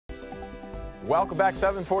Welcome back.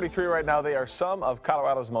 7:43 right now. They are some of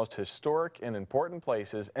Colorado's most historic and important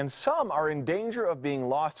places, and some are in danger of being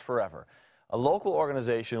lost forever. A local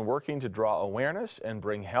organization working to draw awareness and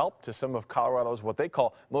bring help to some of Colorado's what they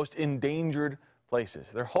call most endangered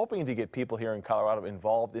places. They're hoping to get people here in Colorado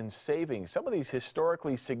involved in saving some of these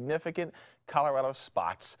historically significant Colorado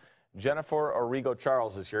spots. Jennifer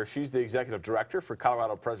Arrigo-Charles is here. She's the executive director for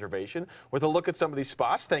Colorado Preservation with a look at some of these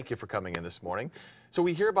spots. Thank you for coming in this morning. So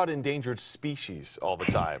we hear about endangered species all the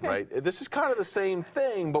time, right? This is kind of the same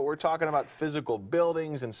thing, but we're talking about physical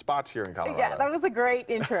buildings and spots here in Colorado. Yeah, that was a great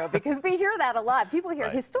intro because we hear that a lot. People hear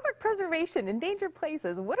Right. Historic preservation, endangered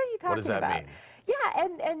places. What are you talking about? What does that mean? Yeah,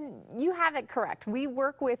 and you have it correct. We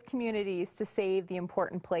work with communities to save the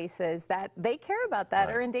important places that they care about that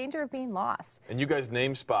Right. are in danger of being lost. And you guys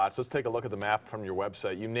name spots. Let's take a look at the map from your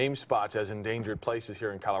website. You name spots as endangered places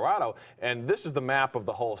here in Colorado, and this is the map of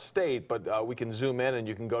the whole state, but we can zoom in and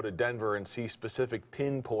you can go to Denver and see specific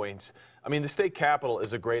pinpoints. I mean, the state capitol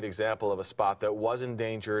is a great example of a spot that was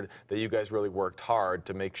endangered, that you guys really worked hard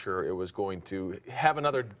to make sure it was going to have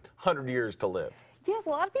another 100 years to live. Yes, a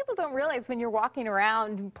lot of people don't realize when you're walking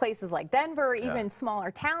around places like Denver, even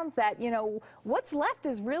smaller towns, that, you know, what's left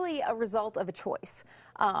is really a result of a choice.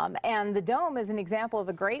 And the Dome is an example of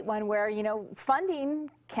a great one where, you know,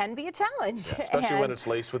 funding can be a challenge. Yeah, especially when it's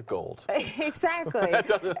laced with gold. Exactly.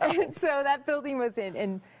 And so that building was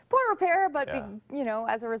in poor repair, but, you know,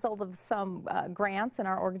 as a result of some grants and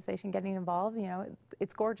our organization getting involved, you know,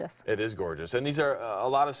 it's gorgeous. It is gorgeous. And these are a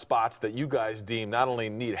lot of spots that you guys deem not only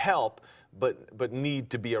need help, but need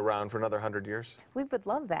to be around for another 100 years? We would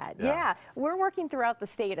love that. Yeah. We're working throughout the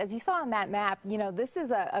state. As you saw on that map, you know, this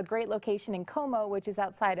is a great location in Como, which is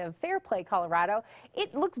outside of Fairplay, Colorado.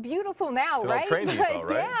 It looks beautiful now, it's an right? old train depot,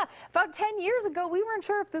 right? Yeah. About 10 years ago, we weren't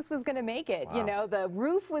sure if this was going to make it. Wow. You know, the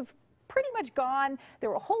roof was pretty much gone. There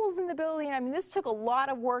were holes in the building. I mean, this took a lot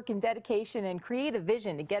of work and dedication and creative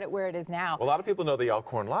vision to get it where it is now. Well, a lot of people know the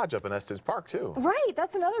Elkhorn Lodge up in Estes Park, too. Right.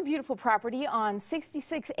 That's another beautiful property on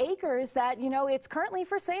 66 acres that, you know, it's currently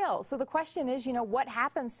for sale. So the question is, you know, what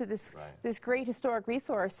happens to this, this great historic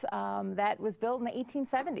resource that was built in the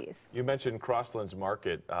 1870s? You mentioned Crosslands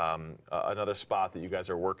Market, another spot that you guys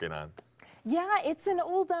are working on. Yeah, it's an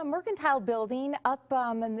old mercantile building up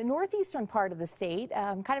in the northeastern part of the state,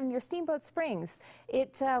 kind of near Steamboat Springs.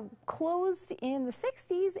 It closed in the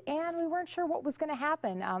 60s, and we weren't sure what was going to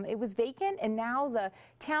happen. It was vacant, and now the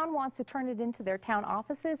town wants to turn it into their town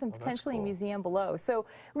offices and potentially a museum below. So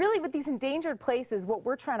really, with these endangered places, what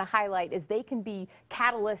we're trying to highlight is they can be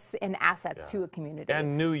catalysts and assets to a community.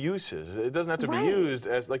 And new uses. It doesn't have to be used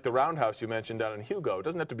as, like the roundhouse you mentioned down in Hugo. It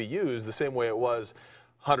doesn't have to be used the same way it was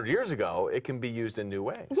 100 years ago. It can be used in new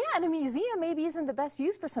ways. Yeah, and a museum maybe isn't the best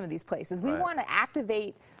use for some of these places. We want to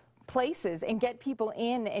activate places and get people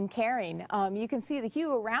in and caring. You can see the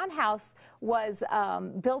Hugo Roundhouse was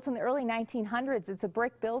built in the early 1900s. It's a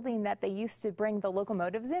brick building that they used to bring the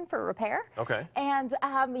locomotives in for repair. Okay. And,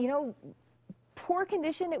 you know, poor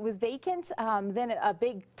condition, it was vacant. Then a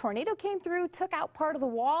big tornado came through, took out part of the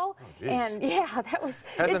wall. Oh, and yeah, that was,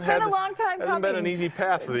 it's been a long time coming. Hasn't been an easy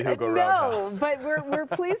path for the Hugo Roundhouse. No, but we're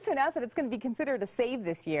pleased to announce that it's going to be considered a save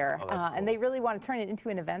this year. Oh, cool. And they really want to turn it into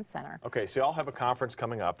an event center. Okay, so y'all have a conference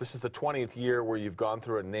coming up. This is the 20th year where you've gone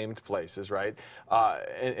through and named places, right?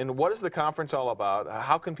 And what is the conference all about?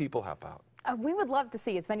 How can people help out? We would love to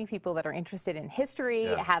see as many people that are interested in history,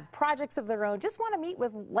 have projects of their own, just want to meet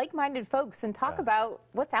with like-minded folks and talk about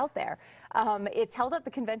what's out there. It's held at the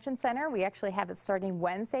Convention Center. We actually have it starting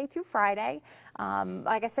Wednesday through Friday.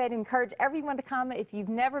 Like I said, encourage everyone to come. If you've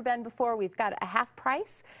never been before, we've got a half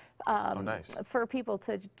price for people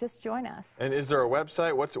to just join us. And is there a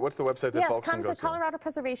website? What's the website that folks can go to? Yes, come to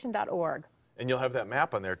coloradopreservation.org. And you'll have that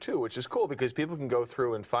map on there too, which is cool because people can go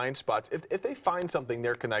through and find spots. If they find something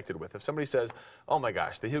they're connected with, if somebody says, oh my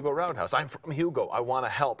gosh, the Hugo Roundhouse, I'm from Hugo, I want to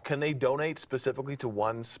help, can they donate specifically to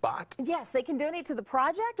one spot? Yes, they can donate to the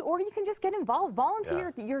project, or you can just get involved,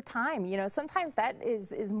 volunteer your time. You know, sometimes that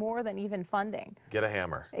is more than even funding. Get a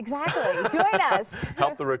hammer. Exactly. Join us.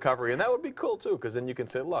 Help the recovery. And that would be cool too, because then you can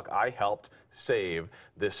say, look, I helped save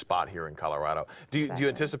this spot here in Colorado. Do you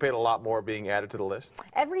anticipate a lot more being added to the list?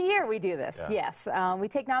 Every year we do this. Yes. We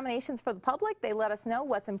take nominations for the public. They let us know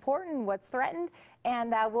what's important, what's threatened,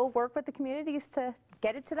 and we'll work with the communities to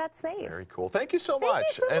get it to that save. Very cool. Thank you so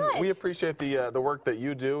much. And we appreciate the work that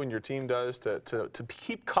you do and your team does to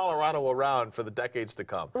keep Colorado around for the decades to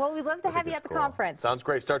come. Well, we'd love to have you at the conference. Sounds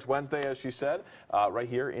great. Starts Wednesday, as she said, right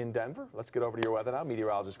here in Denver. Let's get over to your weather now.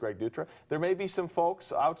 Meteorologist Greg Dutra. There may be some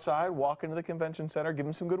folks outside walking to the convention center. Give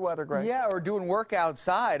them some good weather, Greg. Yeah, or doing work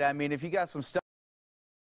outside. I mean, if you got some stuff